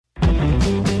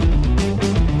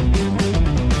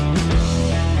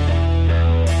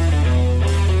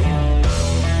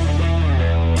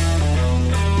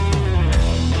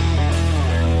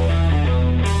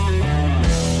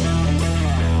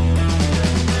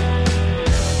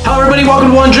everybody,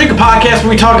 welcome to One Drink, a podcast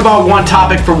where we talk about one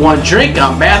topic for one drink.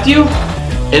 I'm Matthew,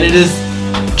 and it is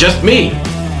just me.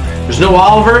 There's no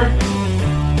Oliver,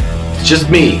 it's just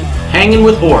me, hanging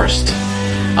with Horst.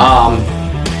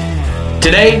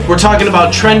 Today, we're talking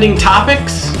about trending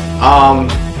topics.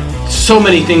 So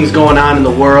many things going on in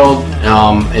the world,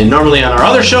 and normally on our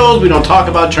other shows, we don't talk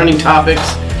about trending topics.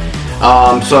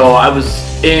 So I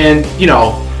was in,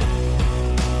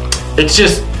 it's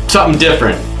just something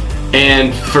different.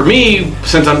 And for me,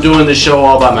 since I'm doing this show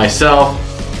all by myself,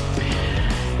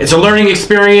 it's a learning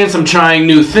experience. I'm trying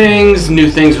new things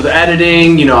with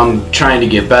editing. I'm trying to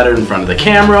get better in front of the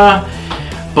camera.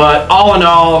 But all in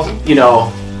all,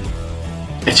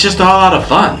 it's just a lot of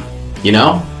fun,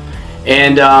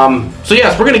 And so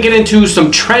yes, we're going to get into some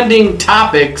trending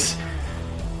topics.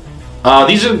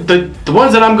 These are the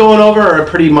ones that I'm going over are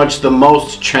pretty much the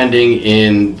most trending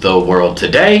in the world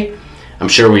today. I'm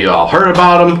sure we all heard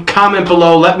about them. Comment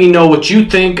below. Let me know what you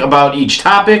think about each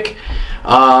topic.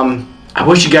 I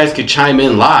wish you guys could chime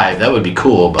in live. That would be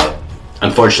cool, but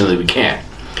unfortunately we can't.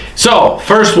 So,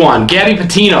 first one, Gabby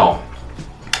Petito.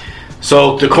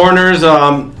 So, the coroners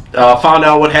found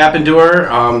out what happened to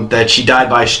her, that she died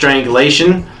by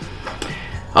strangulation.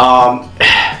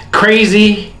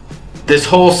 Crazy, this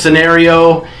whole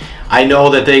scenario. I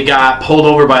know that they got pulled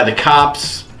over by the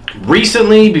cops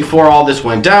recently before all this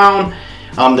went down.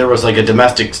 There was like a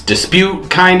domestic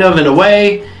dispute, kind of, in a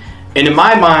way. And in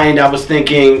my mind, I was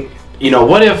thinking,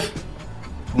 what if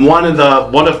one of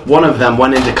them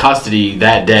went into custody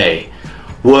that day?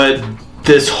 Would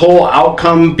this whole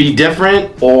outcome be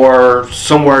different, or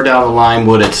somewhere down the line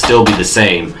would it still be the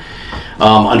same?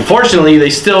 Unfortunately, they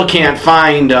still can't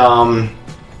find Brian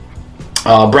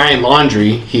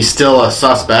Laundrie. He's still a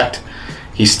suspect.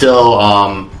 He's still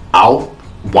out,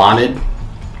 wanted.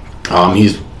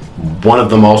 He's one of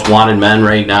the most wanted men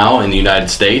right now in the United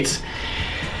States.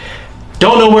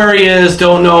 Don't know where he is.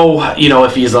 Don't know,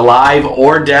 if he's alive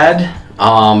or dead.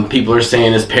 People are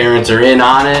saying his parents are in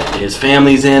on it. His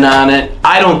family's in on it.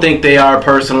 I don't think they are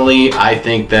personally. I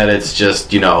think that it's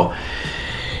just, he's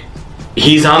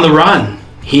on the run.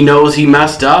 He knows he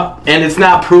messed up. And it's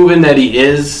not proven that he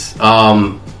is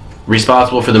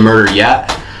responsible for the murder yet.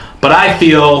 But I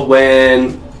feel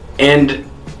when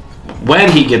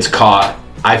he gets caught,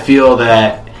 I feel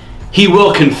that he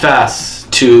will confess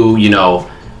to,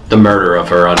 the murder of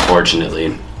her,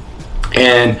 unfortunately.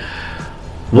 And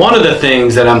one of the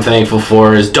things that I'm thankful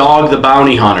for is Dog the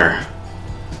Bounty Hunter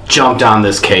jumped on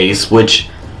this case, which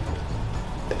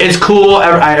is cool.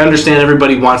 I understand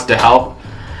everybody wants to help,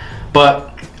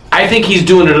 but I think he's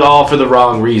doing it all for the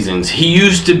wrong reasons. He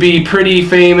used to be pretty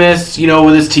famous,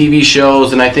 with his TV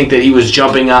shows, and I think that he was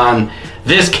jumping on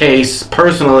this case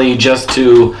personally just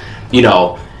to,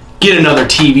 get another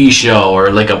TV show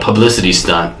or like a publicity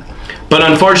stunt. But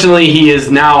unfortunately, he is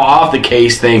now off the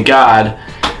case, thank God.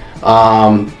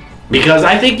 Because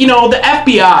I think, the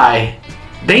FBI,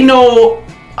 they know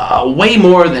way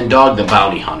more than Dog the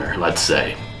Bounty Hunter, let's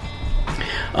say.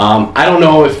 I don't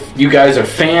know if you guys are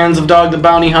fans of Dog the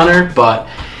Bounty Hunter, but,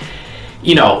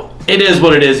 it is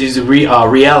what it is. He's a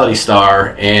reality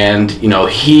star, and,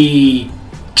 he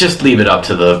just leave it up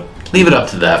to the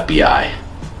FBI,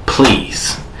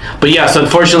 please. But yes,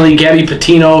 unfortunately, Gabby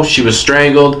Petito, she was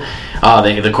strangled.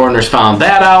 The coroners found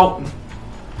that out.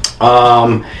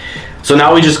 So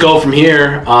now we just go from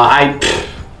here. I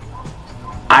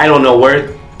don't know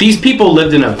where these people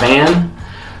lived in a van,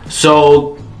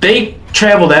 so they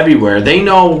traveled everywhere. They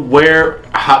know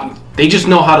they just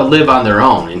know how to live on their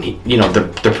own, and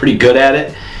they're pretty good at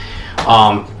it.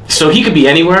 So he could be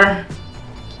anywhere.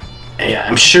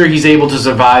 I'm sure he's able to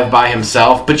survive by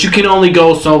himself, but you can only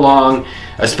go so long,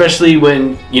 especially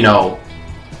when,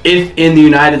 if in the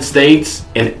United States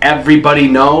and everybody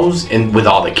knows, and with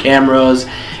all the cameras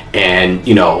and,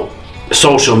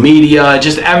 social media,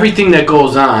 just everything that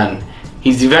goes on,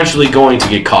 he's eventually going to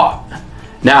get caught.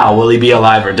 Now, will he be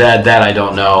alive or dead? That I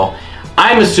don't know.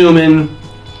 I'm assuming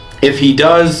if he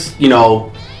does,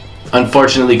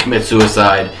 unfortunately commit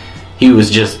suicide, he was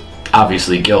just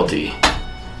obviously guilty.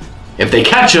 If they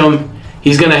catch him,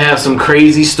 he's going to have some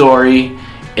crazy story,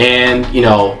 and,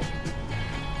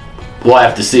 we'll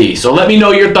have to see. So let me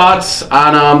know your thoughts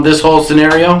on this whole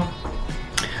scenario.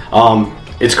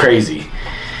 It's crazy.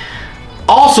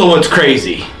 Also, what's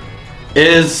crazy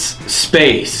is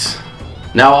space.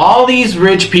 Now, all these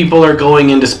rich people are going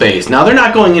into space. Now, they're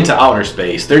not going into outer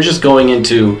space. They're just going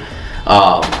into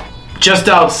just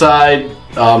outside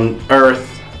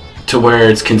Earth to where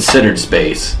it's considered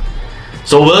space.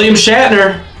 So William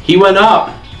Shatner, he went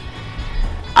up.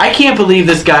 I can't believe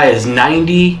this guy is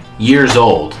 90 years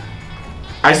old.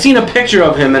 I seen a picture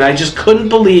of him and I just couldn't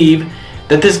believe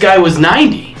that this guy was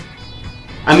 90.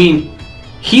 I mean,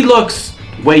 he looks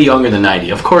way younger than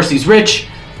 90. Of course, he's rich.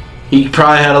 He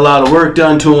probably had a lot of work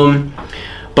done to him.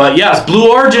 But yes,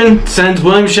 Blue Origin sends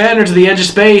William Shatner to the edge of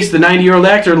space. The 90-year-old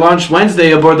actor launched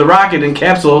Wednesday aboard the rocket and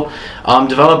capsule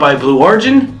developed by Blue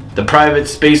Origin, the private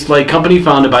spaceflight company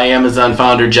founded by Amazon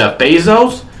founder Jeff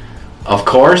Bezos. Of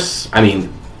course, I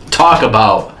mean, talk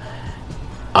about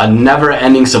a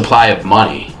never-ending supply of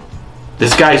money.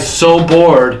 This guy's so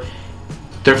bored.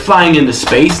 They're flying into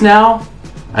space now?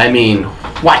 I mean,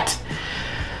 what?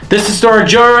 This historic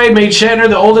joyride made Shatner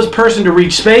the oldest person to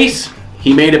reach space.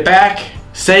 He made it back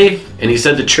safe, and he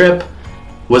said the trip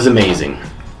was amazing.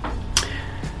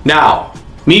 Now,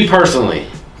 me personally,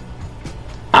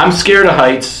 I'm scared of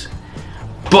heights,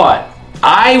 but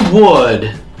I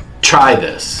would try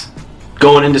this.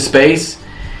 Going into space.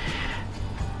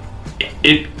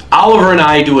 Oliver and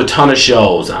I do a ton of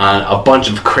shows on a bunch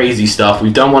of crazy stuff.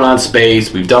 We've done one on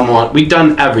space. We've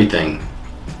done everything.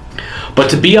 But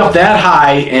to be up that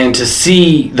high and to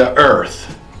see the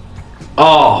Earth,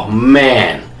 oh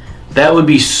man, that would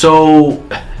be so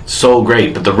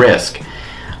great. But the risk,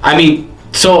 I mean,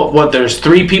 so what? There's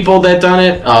 3 people that done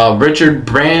it. Richard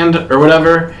Brand or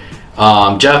whatever,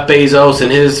 Jeff Bezos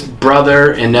and his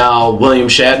brother, and now William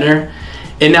Shatner.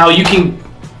 And now you can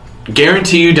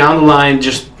guarantee you down the line,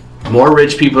 just more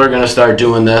rich people are going to start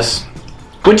doing this,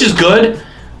 which is good.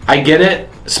 I get it.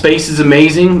 Space is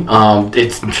amazing.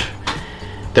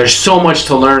 There's so much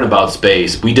to learn about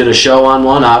space. We did a show on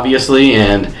one, obviously,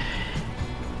 and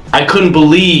I couldn't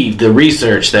believe the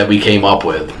research that we came up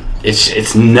with.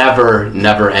 It's never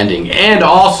ending. And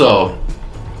also,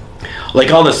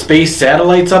 like all the space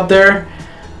satellites up there,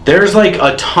 there's like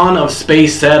a ton of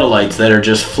space satellites that are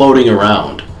just floating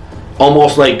around,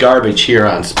 almost like garbage here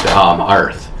on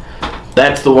Earth.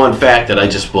 That's the one fact that I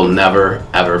just will never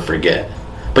ever forget.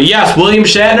 But yes, William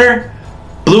Shatner,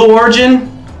 Blue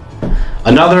Origin,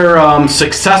 another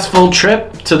successful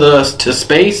trip to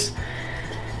space.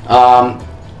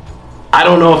 I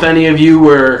don't know if any of you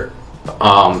were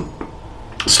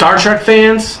Star Trek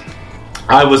fans.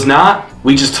 I was not.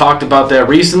 We just talked about that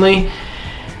recently.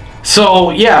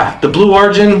 So yeah, the Blue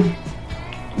Origin,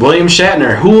 William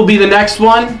Shatner. Who will be the next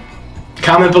one?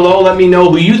 Comment below. Let me know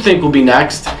who you think will be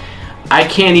next. I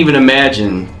can't even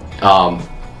imagine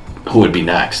who would be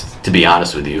next, to be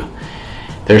honest with you.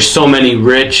 There's so many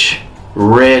rich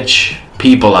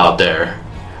people out there.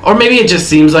 Or maybe it just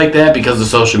seems like that because of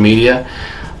social media.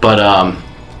 But,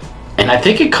 and I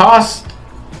think it costs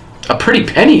a pretty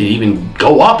penny to even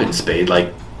go up in space.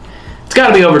 Like, it's got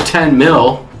to be over 10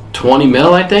 mil, 20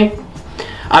 mil, I think.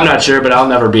 I'm not sure, but I'll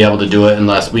never be able to do it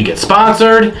unless we get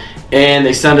sponsored and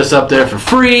they send us up there for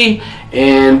free,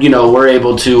 and, you know, we're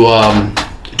able to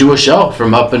do a show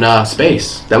from up in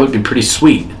space. That would be pretty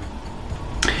sweet.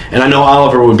 And I know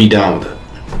Oliver would be down with it.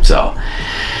 So,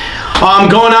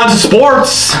 going on to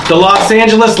sports. The Los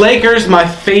Angeles Lakers, my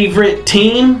favorite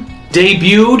team,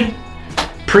 debuted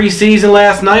preseason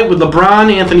last night with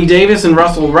LeBron, Anthony Davis, and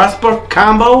Russell Westbrook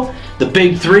combo, the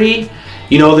big 3.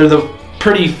 You know, they're the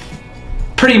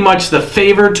pretty much the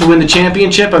favorite to win the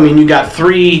championship. I mean, you got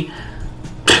 3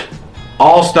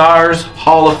 All-Stars,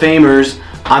 Hall of Famers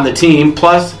on the team,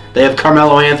 plus they have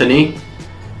Carmelo Anthony.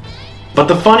 But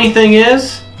the funny thing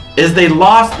is they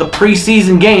lost the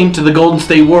preseason game to the Golden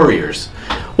State Warriors,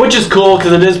 which is cool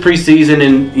because it is preseason,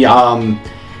 and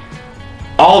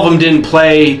all of them didn't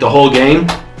play the whole game.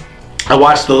 I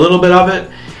watched a little bit of it.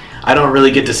 I don't really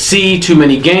get to see too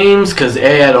many games because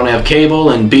A, I don't have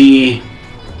cable, and B,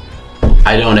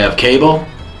 I don't have cable.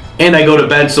 And I go to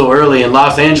bed so early, and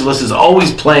Los Angeles is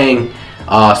always playing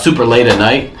super late at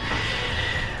night.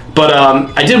 But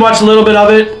I did watch a little bit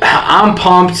of it. I'm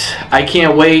pumped. I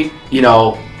can't wait, you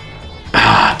know,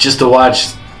 just to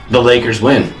watch the Lakers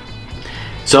win.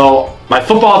 So my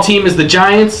football team is the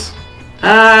Giants.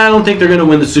 I don't think they're going to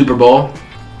win the Super Bowl.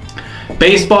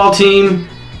 Baseball team,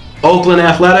 Oakland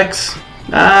Athletics.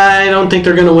 I don't think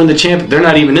they're going to win the champion. They're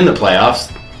not even in the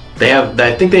playoffs.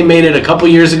 I think they made it a couple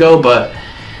years ago, but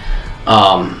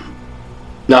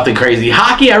nothing crazy.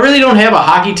 Hockey, I really don't have a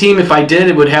hockey team. If I did,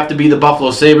 it would have to be the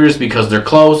Buffalo Sabres because they're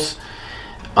close.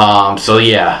 So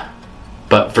yeah.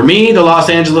 But for me, the Los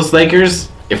Angeles Lakers,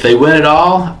 if they win it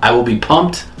all, I will be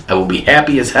pumped. I will be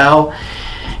happy as hell.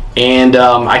 And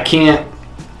I can't...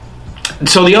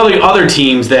 So the other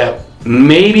teams that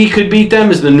maybe could beat them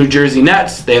is the New Jersey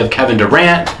Nets. They have Kevin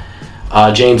Durant,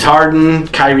 James Harden,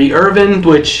 Kyrie Irving,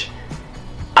 which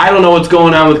I don't know what's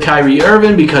going on with Kyrie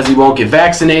Irving because he won't get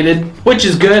vaccinated, which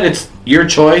is good. It's your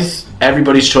choice,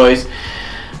 everybody's choice.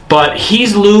 But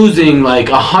he's losing like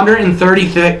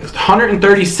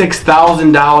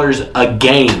 $136,000 a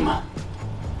game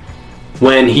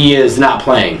when he is not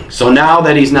playing. So now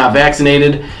that he's not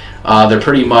vaccinated, they're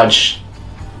pretty much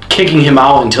kicking him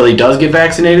out until he does get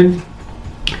vaccinated.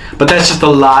 But that's just a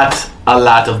lot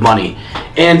of money.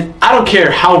 And I don't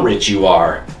care how rich you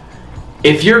are.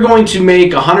 If you're going to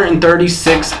make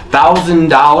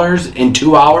 $136,000 in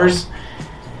 2 hours,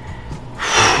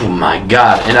 oh my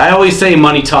God. And I always say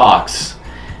money talks.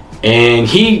 And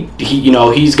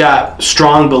he's got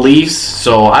strong beliefs,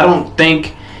 so I don't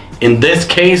think in this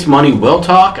case money will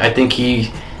talk. I think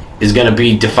he is going to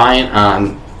be defiant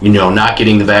on, not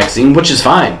getting the vaccine, which is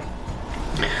fine.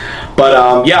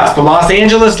 But yes, the Los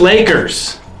Angeles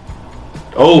Lakers.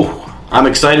 Oh, I'm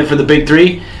excited for the Big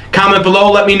Three. Comment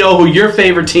below, let me know who your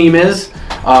favorite team is,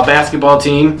 basketball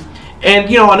team. And,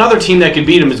 another team that could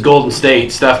beat him is Golden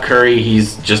State. Steph Curry,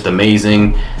 he's just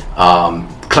amazing.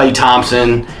 Klay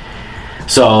Thompson.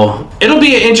 So, it'll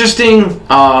be an interesting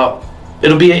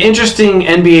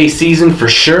NBA season for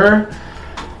sure.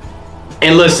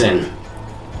 And listen,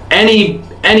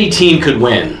 any team could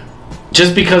win.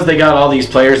 Just because they got all these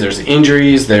players, there's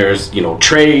injuries, there's,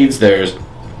 trades, there's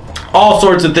all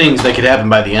sorts of things that could happen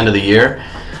by the end of the year.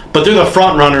 But they're the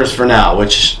front runners for now,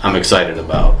 which I'm excited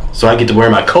about. So I get to wear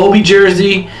my Kobe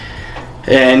jersey,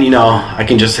 and I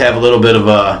can just have a little bit of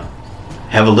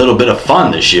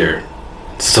fun this year.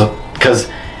 So because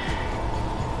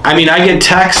I get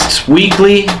texts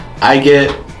weekly, I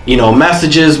get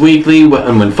messages weekly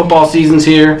when football season's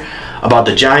here about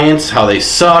the Giants, how they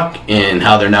suck and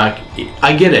how they're not.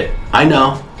 I get it. I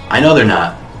know they're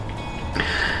not,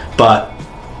 but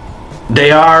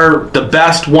they are the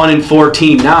best 1-4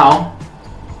 team now.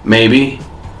 Maybe.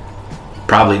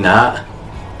 Probably not.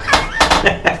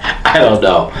 I don't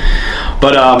know.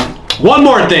 But one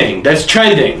more thing that's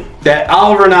trending. That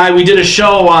Oliver and I, we did a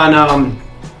show on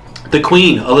the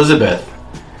Queen, Elizabeth.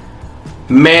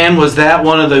 Man, was that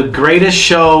one of the greatest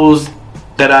shows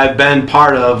that I've been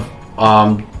part of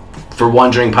for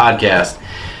One Drink Podcast.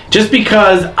 Just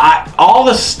because all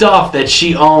the stuff that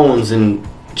she owns and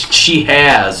she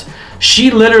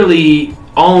literally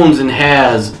owns and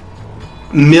has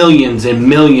millions and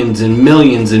millions and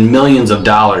millions and millions of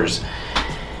dollars.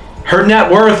 Her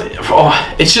net worth,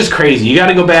 it's just crazy. You got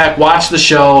to go back, watch the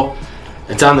show.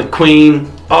 It's on the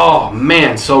Queen. Oh,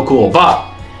 man, so cool.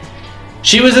 But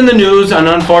she was in the news, and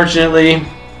unfortunately,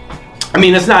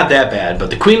 it's not that bad, but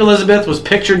the Queen Elizabeth was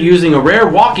pictured using a rare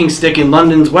walking stick in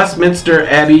London's Westminster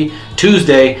Abbey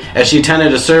Tuesday as she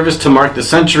attended a service to mark the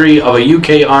century of a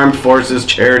UK Armed Forces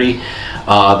charity,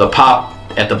 at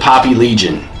the Poppy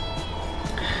Legion.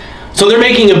 So they're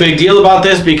making a big deal about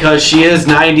this because she is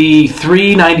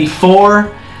 93,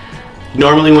 94.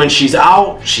 Normally when she's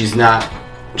out, she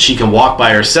can walk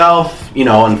by herself.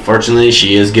 Unfortunately,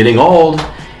 she is getting old,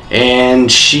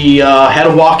 and she had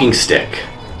a walking stick.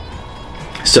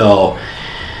 So,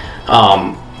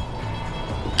 to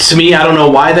me, I don't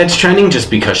know why that's trending, just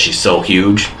because she's so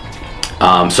huge.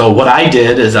 So what I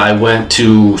did is I went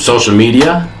to social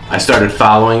media. I started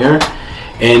following her.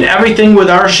 And everything with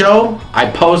our show,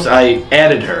 I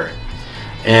added her.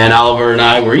 And Oliver and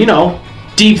I were,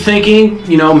 deep thinking,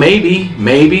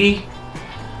 maybe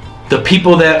the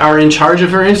people that are in charge of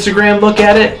her Instagram look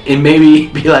at it and maybe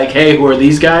be like, hey, who are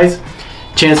these guys?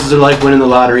 Chances are like winning the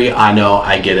lottery. I know,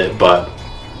 I get it, but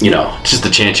it's just a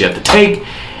chance you have to take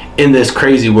in this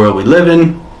crazy world we live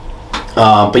in.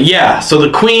 But yeah, so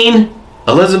the Queen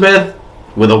Elizabeth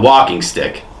with a walking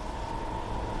stick.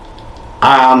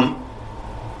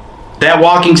 That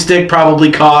walking stick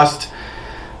probably cost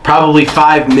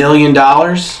 $5 million.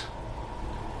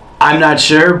 I'm not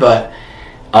sure, but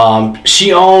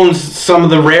she owns some of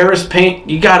the rarest paint.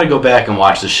 You got to go back and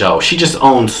watch the show. She just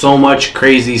owns so much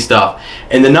crazy stuff.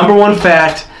 And the number one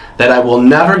fact that I will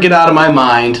never get out of my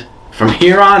mind from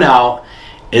here on out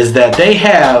is that they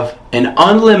have an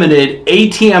unlimited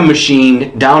ATM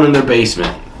machine down in their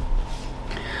basement.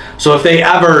 So if they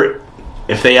ever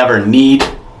need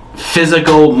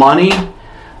physical money,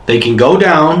 they can go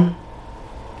down,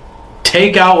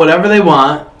 take out whatever they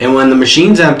want, and when the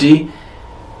machine's empty,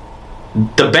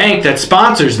 the bank that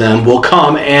sponsors them will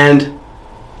come and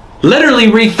literally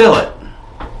refill it.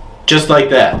 Just like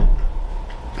that.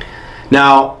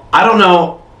 Now, I don't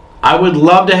know. I would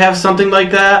love to have something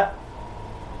like that,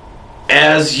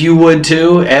 as you would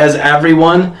too, as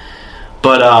everyone.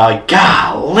 But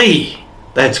golly,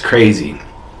 that's crazy.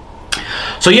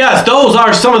 So yes, those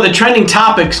are some of the trending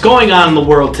topics going on in the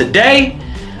world today.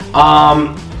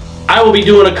 I will be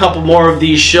doing a couple more of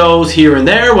these shows here and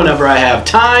there whenever I have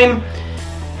time.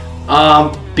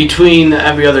 between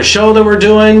every other show that we're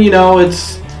doing,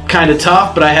 it's kind of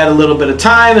tough, but I had a little bit of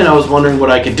time and I was wondering what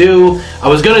I could do. I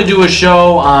was going to do a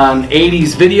show on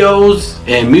 80s videos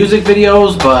and music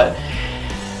videos, but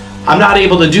I'm not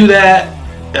able to do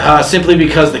that simply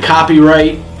because the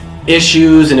copyright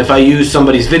issues, and if I use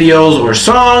somebody's videos or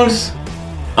songs,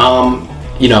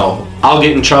 I'll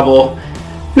get in trouble.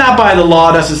 Not by the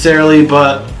law necessarily,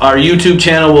 but our YouTube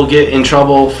channel will get in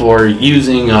trouble for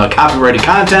using copyrighted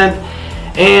content.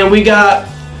 And we got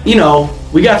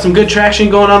some good traction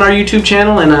going on our YouTube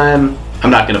channel, and I'm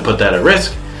not going to put that at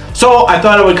risk. So I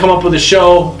thought I would come up with a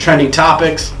show, trending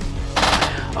topics.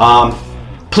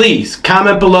 Please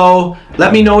comment below.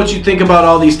 Let me know what you think about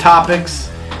all these topics.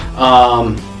 I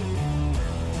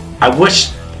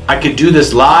wish I could do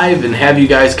this live and have you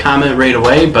guys comment right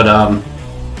away, but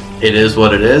it is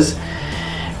what it is.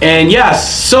 And yes,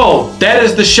 so that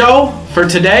is the show for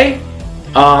today.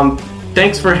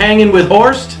 Thanks for hanging with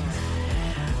Horst.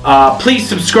 Please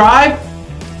subscribe,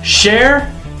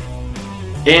 share,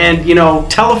 and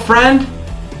tell a friend,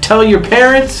 tell your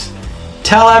parents,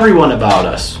 tell everyone about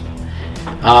us.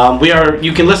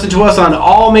 You can listen to us on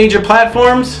all major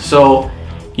platforms, so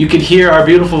you can hear our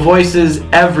beautiful voices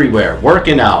everywhere,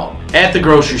 working out, at the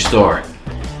grocery store.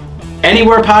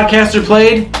 Anywhere podcasts are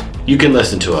played, you can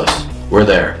listen to us. We're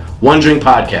there. One Drink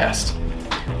Podcast.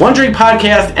 One Drink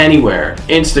Podcast anywhere.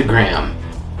 Instagram,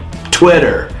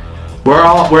 Twitter.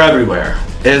 We're everywhere,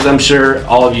 as I'm sure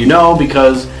all of you know,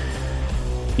 because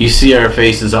you see our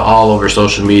faces all over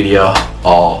social media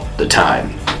all the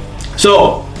time.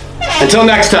 So, until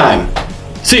next time,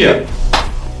 see ya.